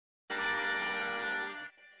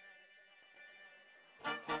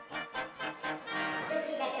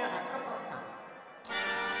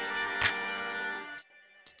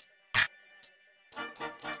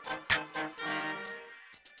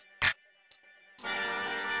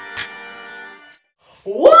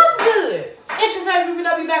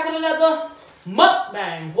we back with another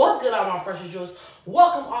mukbang. What's good, all my precious jewels?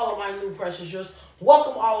 Welcome all of my new precious jewels.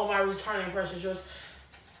 Welcome all of my returning precious jewels.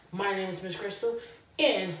 My name is Miss Crystal,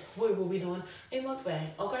 and we will be doing a mukbang,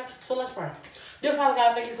 okay? So let's pray. Dear Father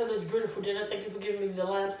God, thank you for this beautiful dinner. Thank you for giving me the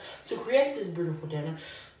lambs to create this beautiful dinner.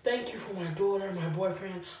 Thank you for my daughter, my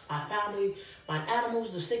boyfriend, my family, my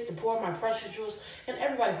animals, the sick, the poor, my precious jewels, and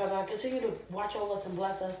everybody, Father God. Continue to watch over us and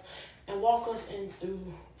bless us and walk us in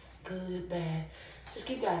through good, bad. Just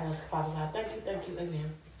keep guiding us, Father God. Thank you, amen.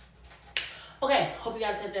 Okay, hope you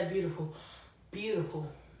guys had that beautiful,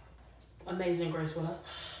 amazing grace with us.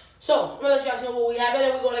 So, I'm going to let you guys know what we have, and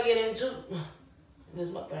then we're going to get into this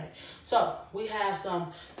mukbang. So, we have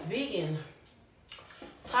some vegan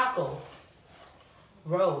taco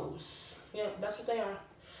rolls. Yeah, that's what they are.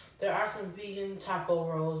 There are some vegan taco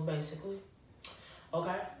rolls, basically.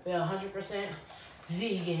 Okay? They're 100%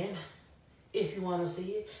 vegan, if you want to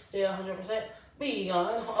see it. They're 100% vegan,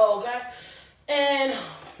 okay? And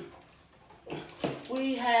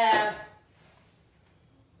we have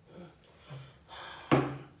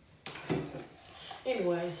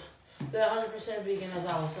anyways, they're 100% vegan, as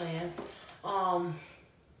I was saying.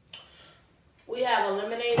 We have a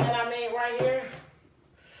lemonade that I made right here.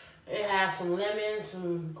 It has some lemons,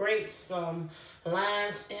 some grapes, some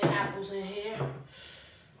limes, and apples in here.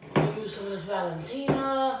 I'll use some of this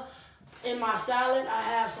Valentina. In my salad, I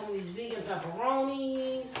have some of these vegan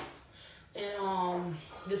pepperonis. And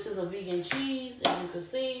this is a vegan cheese, as you can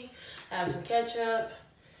see. I have some ketchup.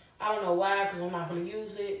 I don't know why, because I'm not going to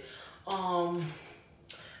use it. And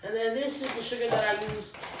then this is the sugar that I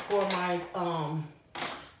use for my,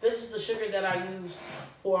 this is the sugar that I use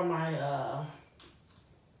for my,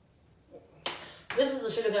 this is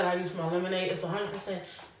the sugar that I use for my lemonade. It's 100%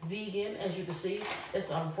 vegan, as you can see.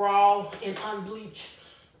 It's a raw and unbleached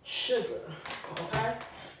sugar, okay?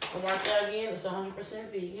 And right there again, it's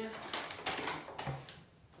 100% vegan.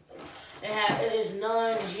 It is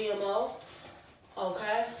non-GMO,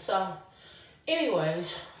 okay? So,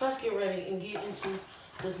 anyways, let's get ready and get into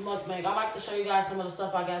this mukbang. I like to show you guys some of the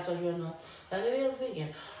stuff I got so you'll know that it is vegan.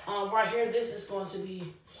 Right here, this is going to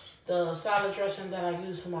be the salad dressing that I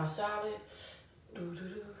use for my salad.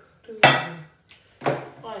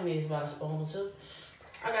 All I need is about a spoon or two.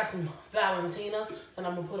 I got some Valentina that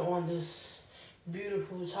I'm going to put on this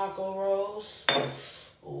beautiful taco rolls.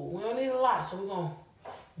 Ooh, we don't need a lot, so we're going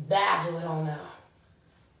to dazzle it on now.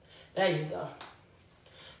 There you go.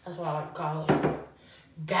 That's what I like to call it.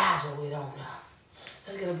 Dazzle it on now.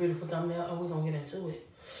 Let's get a beautiful thumbnail and we're going to get into it.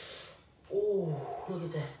 Ooh, look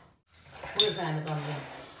at that. We're find the thumbnail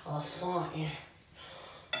or something.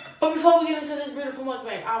 But before we get into this beautiful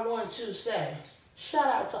mukbang, I want to say shout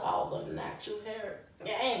out to all the natural hair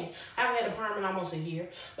gang. I haven't had a perm in almost a year.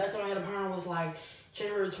 Last time I had a perm was like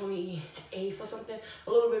January 28th or something,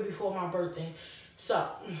 a little bit before my birthday. So,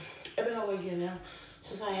 it's been over a year now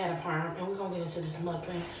since I had a perm, and we're going to get into this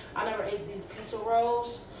mukbang. I never ate these pizza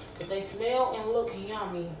rolls, but they smell and look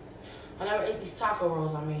yummy. I never ate these taco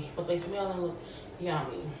rolls, but they smell and look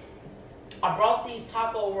yummy. I brought these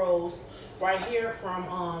taco rolls right here from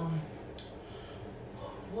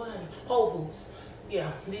Whole Foods.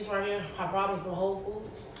 Yeah, these right here, I brought them from Whole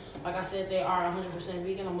Foods. Like I said, they are 100%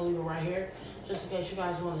 vegan. I'm gonna leave it right here, just in case you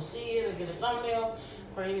guys want to see it or get a thumbnail,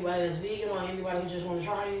 for anybody that's vegan or anybody who just want to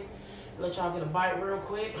try it. Let y'all get a bite real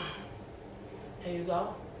quick. There you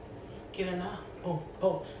go. Get in there. Boom,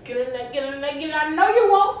 boom. Get in there, get in there, get in there. I know you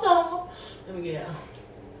want some. Let me get out.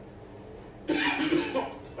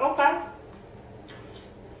 Okay.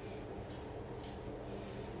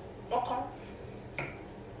 Okay.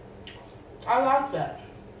 I like that.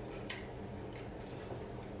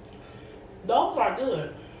 Those are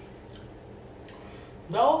good.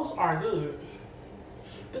 Those are good.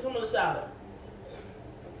 Get some of the salad.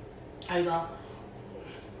 There you go.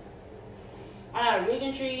 I have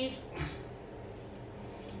vegan cheese.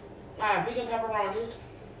 I have vegan pepperonis.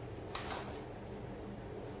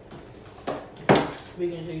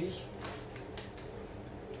 Vegan cheese.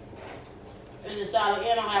 And the salad,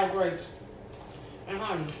 and I have grapes and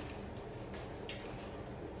honey.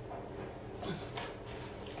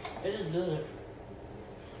 It is good.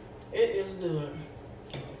 It is good.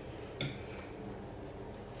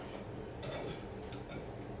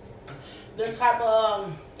 This type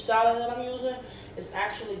of salad that I'm using is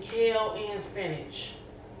actually kale and spinach.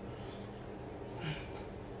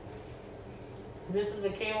 This is the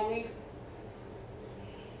kale leaf.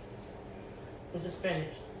 This is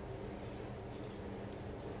spinach.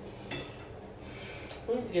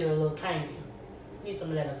 We need to get it a little tangy. Need some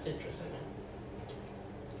of that citrus in it.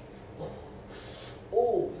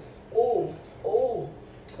 Oh, oh, oh.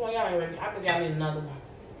 Come on, y'all ain't ready. I think y'all need another one.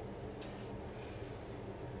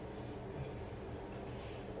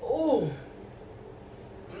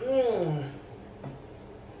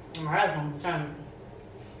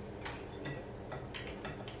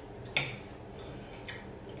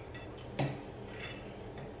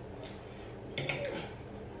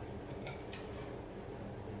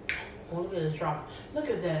 look at it dropping. Look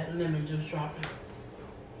at that lemon juice dropping.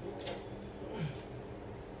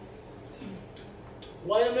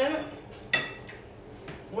 Wait a minute.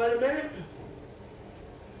 Wait a minute.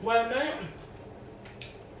 Wait a minute.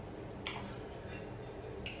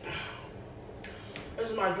 This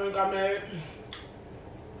is my drink I made.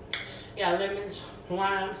 Yeah, lemons,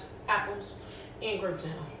 limes, apples, and grapes in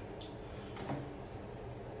them.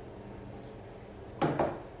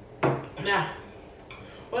 Now,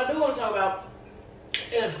 what I do want to talk about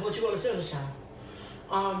is what you're going to see on the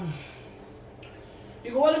channel.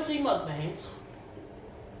 You're going to see mukbangs.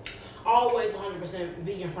 Always 100%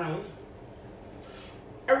 vegan friendly.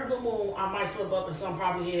 Every blue moon, I might slip up and some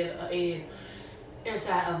probably had an egg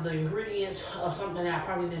inside of the ingredients of something that I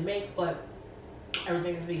probably didn't make, but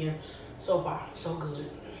everything is vegan so far, so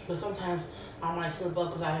good. But sometimes I might slip up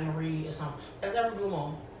because I didn't read or something. That's every blue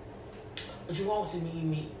moon. But you won't see me eat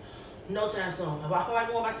meat no time soon. If I feel like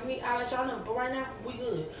going back to meat, I'll let y'all know. But right now, we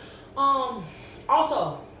good.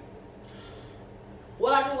 Also,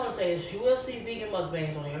 what I do want to say is you will see vegan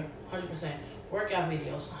mukbangs on here, 100%. Workout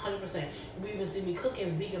videos, 100%. You even see me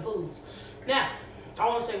cooking vegan foods. Now, I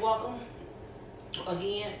want to say welcome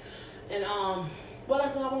again. And what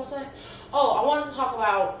else did I want to say? Oh, I wanted to talk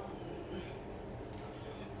about.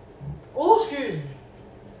 Oh, excuse me.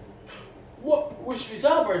 What we should be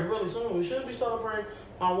celebrating really soon. We should be celebrating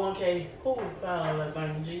my 1K. Who found that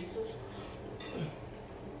thing, Jesus?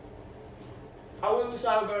 I will be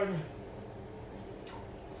celebrating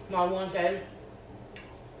my 1K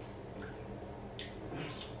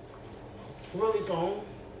really soon.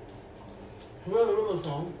 Really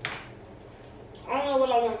soon. I don't know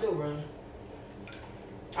what I want to do, really.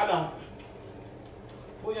 I don't.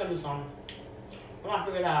 We're going to do something. When I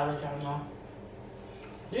figure it out, I'll let y'all know.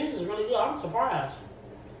 This is really good. I'm surprised.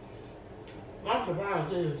 I'm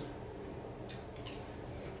surprised this.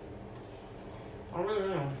 I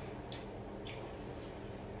really am.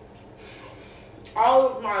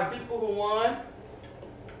 All of my people who won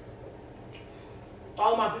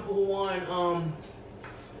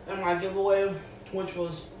in my giveaway, which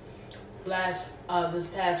was this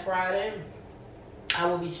past Friday, I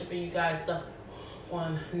will be shipping you guys stuff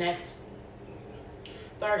on next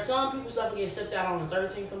Thursday. Some people stuff will get shipped out on the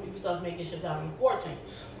 13th. Some people stuff may get shipped out on the 14th.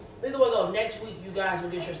 Either way though, next week you guys will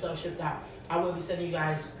get your stuff shipped out. I will be sending you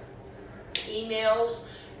guys emails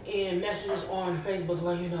and messages on Facebook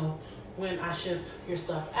letting you know when I ship your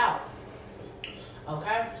stuff out.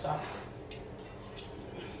 Okay, so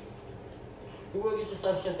you will get your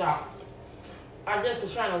stuff shipped out. I just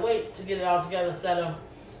was trying to wait to get it all together instead of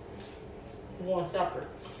going separate.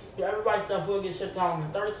 So everybody's stuff will get shipped out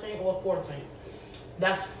on the 13th or 14th.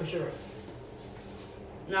 That's for sure.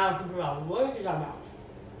 Now, if you what are you talking about?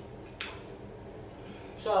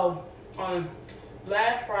 So, on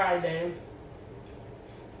last Friday,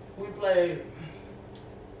 we played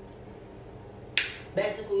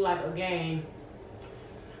basically like a game,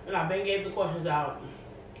 and I been gave the questions out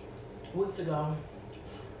weeks ago,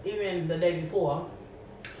 even the day before.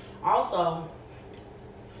 Also,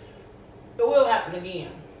 it will happen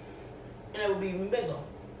again, and it will be even bigger.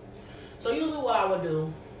 So usually what I would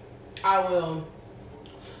do, I will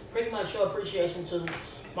pretty much show appreciation to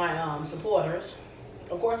my supporters.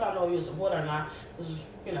 Of course, I know if you're a supporter or not, because,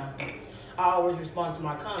 you know, I always respond to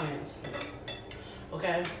my comments,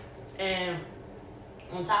 okay? And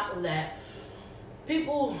on top of that,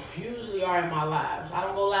 people usually are in my lives. I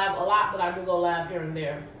don't go live a lot, but I do go live here and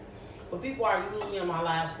there. But people are usually in my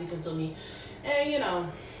lives speaking to me, and, you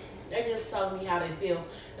know, they just tell me how they feel,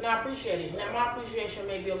 and I appreciate it. Now, my appreciation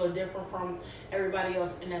may be a little different from everybody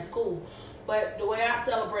else, and that's cool. But the way I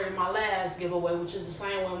celebrated my last giveaway, which is the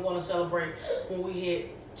same way I'm going to celebrate when we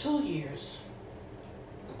hit 2 years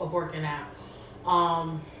of working out.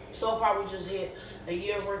 So far, we just hit a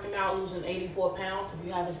year of working out, losing 84 pounds. If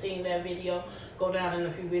you haven't seen that video, go down in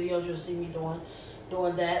a few videos. You'll see me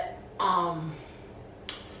doing that.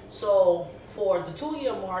 So for the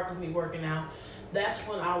 2-year mark of me working out, that's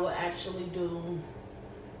when I will actually do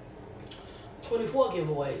 24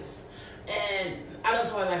 giveaways. And I know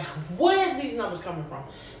somebody like, where's these numbers coming from?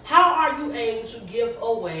 How are you able to give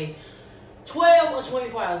away 12 or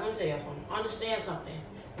 24 hours? Let me tell you something. Understand something.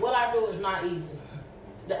 What I do is not easy.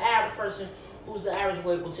 The average person who's the average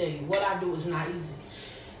weight will tell you what I do is not easy.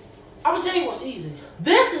 I'm going to tell you what's easy.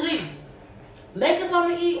 This is easy. Making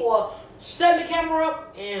something to eat or setting the camera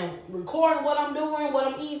up and recording what I'm doing, what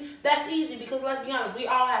I'm eating, that's easy because let's be honest, we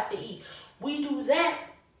all have to eat. We do that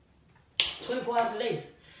 24 hours a day.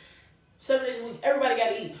 7 days a week, everybody got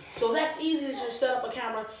to eat. So that's easy to just set up a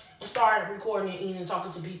camera and start recording and eating and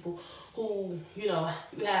talking to people who, you know,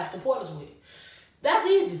 you have supporters with. That's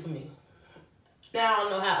easy for me. Now I don't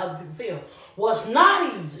know how other people feel. What's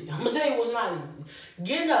not easy, I'm going to tell you what's not easy.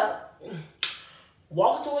 Getting up,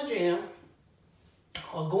 walking to a gym,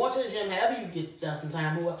 or going to the gym, however you get there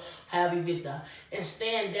sometime, or however you get there, and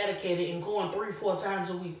staying dedicated and going 3-4 times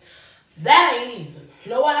a week. That ain't easy.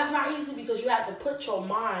 You know why that's not easy? Because you have to put your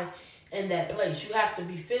mind in that place. You have to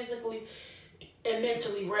be physically and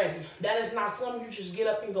mentally ready. That is not something you just get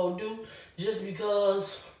up and go do just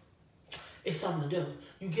because it's something to do.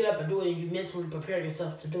 You get up and do it and you mentally prepare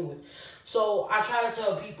yourself to do it. So I try to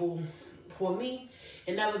tell people, for me,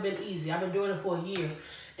 it never been easy. I've been doing it for a year.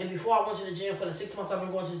 And before I went to the gym, for the 6 months I've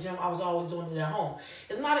been going to the gym, I was always doing it at home.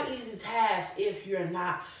 It's not an easy task if you're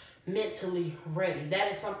not mentally ready.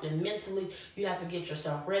 That is something mentally you have to get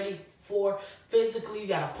yourself ready for. Physically, you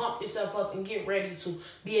got to pump yourself up and get ready to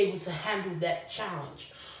be able to handle that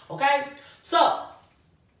challenge. Okay? So,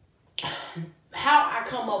 how I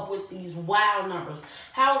come up with these wild numbers.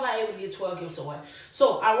 How was I able to get 12 gifts away?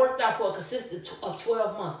 So, I worked out for a consistent of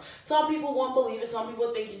 12 months. Some people won't believe it. Some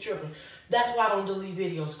people think you're tripping. That's why I don't delete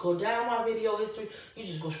videos. Go down my video history. You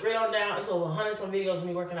just go straight on down. It's over 100-some videos of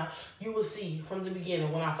me working out. You will see from the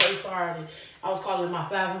beginning. When I first started, I was calling it my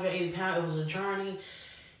 580 pound. It was a journey.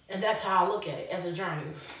 And that's how I look at it, as a journey.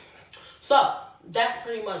 So, that's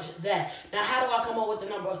pretty much that. Now, how do I come up with the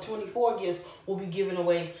number of 24 gifts we'll be giving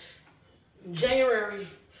away January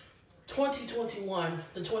 2021,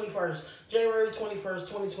 the 21st. January 21st,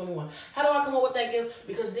 2021. How do I come up with that gift?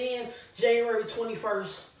 Because then January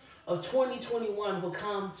 21st of 2021 will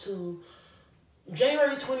come to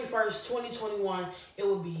January 21st, 2021. It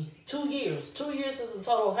will be 2 years. 2 years is a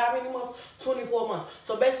total of how many months? 24 months.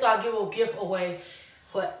 So basically, I'll give a gift away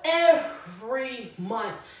for every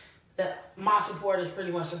month that my supporters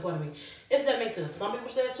pretty much supporting me. If that makes sense. Some people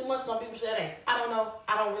say it's too much. Some people say it ain't. I don't know.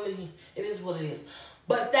 I don't really. It is what it is.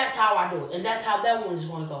 But that's how I do it. And that's how that one is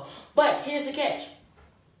going to go. But here's the catch.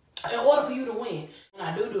 In order for you to win, when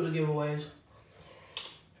I do the giveaways,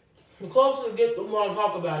 the closer to get, the more I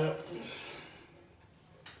talk about it.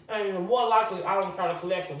 And the more likely I don't try to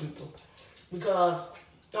collect from people. Because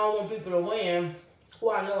I don't want people to win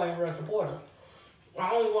who I know ain't real supporters. I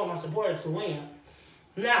only want my supporters to win.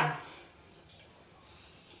 Now,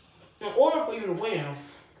 in order for you to win,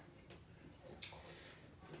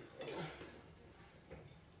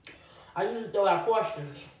 I usually throw out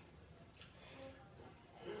questions.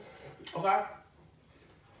 Okay?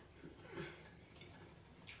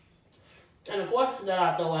 And the questions that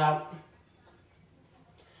I throw out,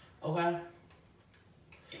 okay,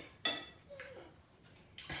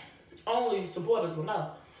 only supporters will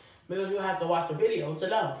know. Because you have to watch the video to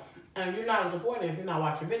know. And you're not a supporter if you're not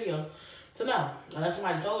watching videos to know. Unless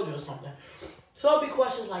somebody told you or something. So it'll be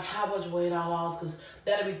questions like how much weight I lost, because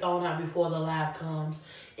that'll be thrown out before the live comes.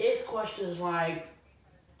 It's questions like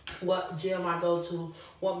what gym I go to,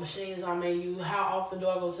 what machines I may use, how often do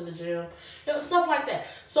I go to the gym, you know, stuff like that.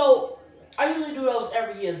 So I usually do those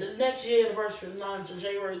every year. The next year anniversary is not until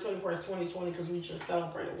January 21st, 2020, because we just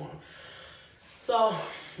celebrated one. So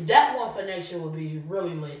that one for next year will be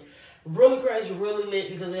really lit. Really crazy, really lit,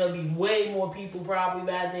 because there'll be way more people probably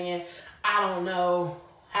by then. I don't know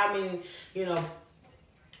how many, you know,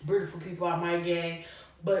 beautiful people I might get,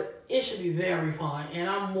 but it should be very fun. And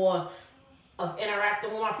I'm more of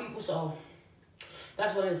interacting with my people, so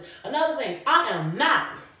that's what it is. Another thing, I am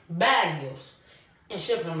not buying gifts and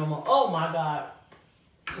shipping them no more. Oh my God.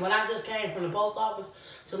 When I just came from the post office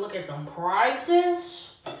to look at them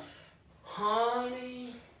prices,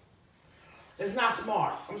 honey, it's not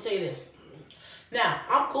smart. I'm going to say this. Now,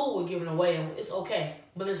 I'm cool with giving away. It's okay.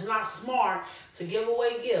 But it's not smart to give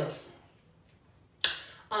away gifts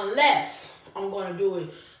unless I'm going to do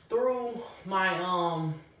it through my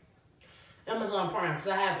Amazon Prime. Because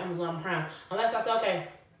I have Amazon Prime. Unless I say, okay,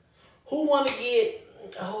 who want to get,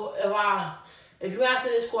 if you answer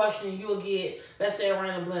this question, you will get, let's say, a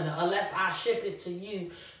random blender. Unless I ship it to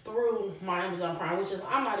you through my Amazon Prime, which is,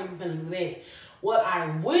 I'm not even going to do that. What I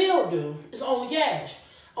will do is only cash.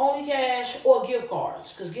 Only cash or gift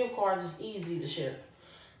cards. Because gift cards is easy to ship.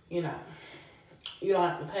 You know, you don't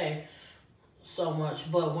have to pay so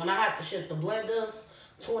much. But when I have to ship the blenders,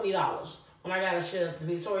 $20. When I got to ship the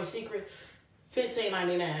Victoria's Secret,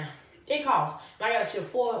 $15.99. It costs. And I got to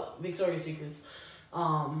ship 4 Victoria's Secrets.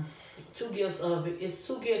 2 gifts of it. It's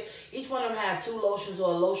 2 gifts. Each one of them have 2 lotions or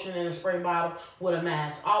a lotion and a spray bottle with a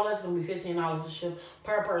mask. All that's going to be $15 to ship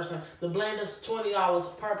per person. The blenders,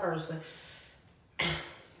 $20 per person.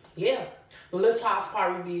 Yeah. The lip tops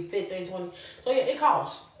probably be $15, $20. So yeah, it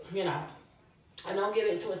costs, you know. And don't get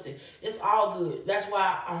it twisted. It's all good. That's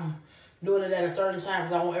why I'm doing it at a certain time,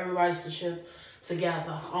 because I want everybody to ship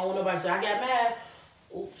together. I don't want nobody to say, I got mad.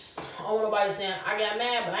 Oops. I don't want nobody saying I got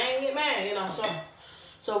mad, but I ain't get mad, you know.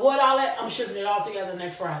 So avoid all that. I'm shipping it all together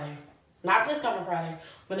next Friday. Not this coming Friday,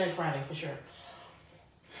 but next Friday for sure.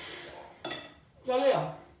 So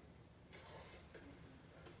yeah.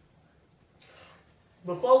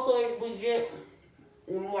 The closer we get,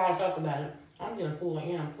 the more I talk about it. I'm getting full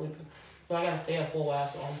and I'm sleeping. So I gotta stay up for a while,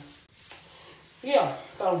 so yeah,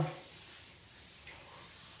 so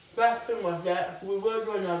that's pretty much that. We will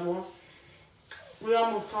do another one. We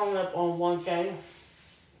almost coming up on 1K.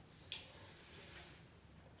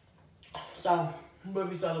 So we'll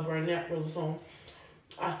be celebrating that real soon.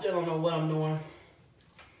 I still don't know what I'm doing.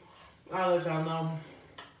 I'll let y'all know.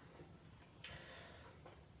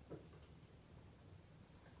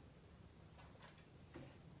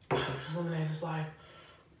 Eliminate his life.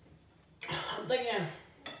 I'm thinking,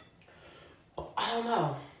 I don't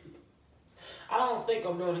know. I don't think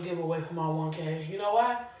I'm going to give away for my 1K. You know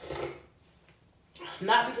why?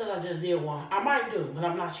 Not because I just did one. I might do, but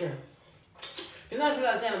I'm not sure. It's not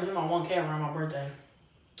because I'm saying I'm doing my 1K around my birthday.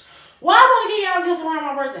 Why I want to get y'all gifts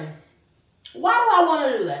around my birthday? Why do I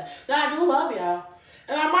want to do that? Now, I do love y'all.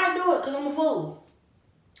 And I might do it because I'm a fool.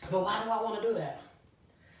 But why do I want to do that?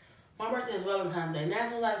 My birthday is Valentine's Day.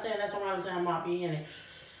 That's what I'm saying. That's around the time I'll be in it.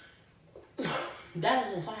 That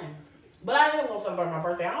is insane. But I am going to celebrate my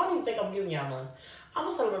birthday. I don't even think I'm giving y'all none. I'm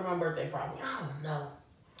going to celebrate my birthday probably. I don't know.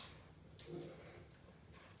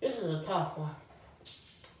 This is a tough one.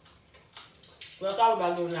 But I thought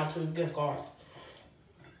about giving out 2 gift cards.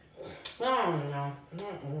 But I don't know.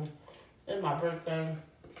 It's my birthday.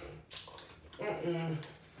 We're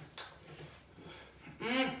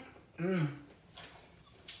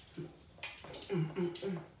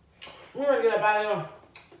gonna get up out of here.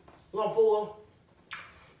 I'm full.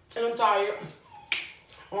 And I'm tired.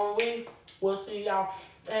 We will see y'all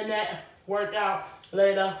in that workout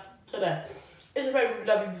later today. It's your favorite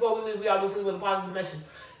W. Before we leave, we always leave with a positive message.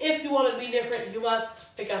 If you want to be different, you must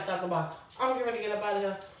think outside the box. I'm getting ready to get up out of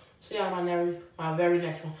here. See y'all in my very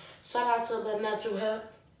next one. Shout out to the Natural Health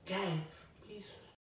Gang.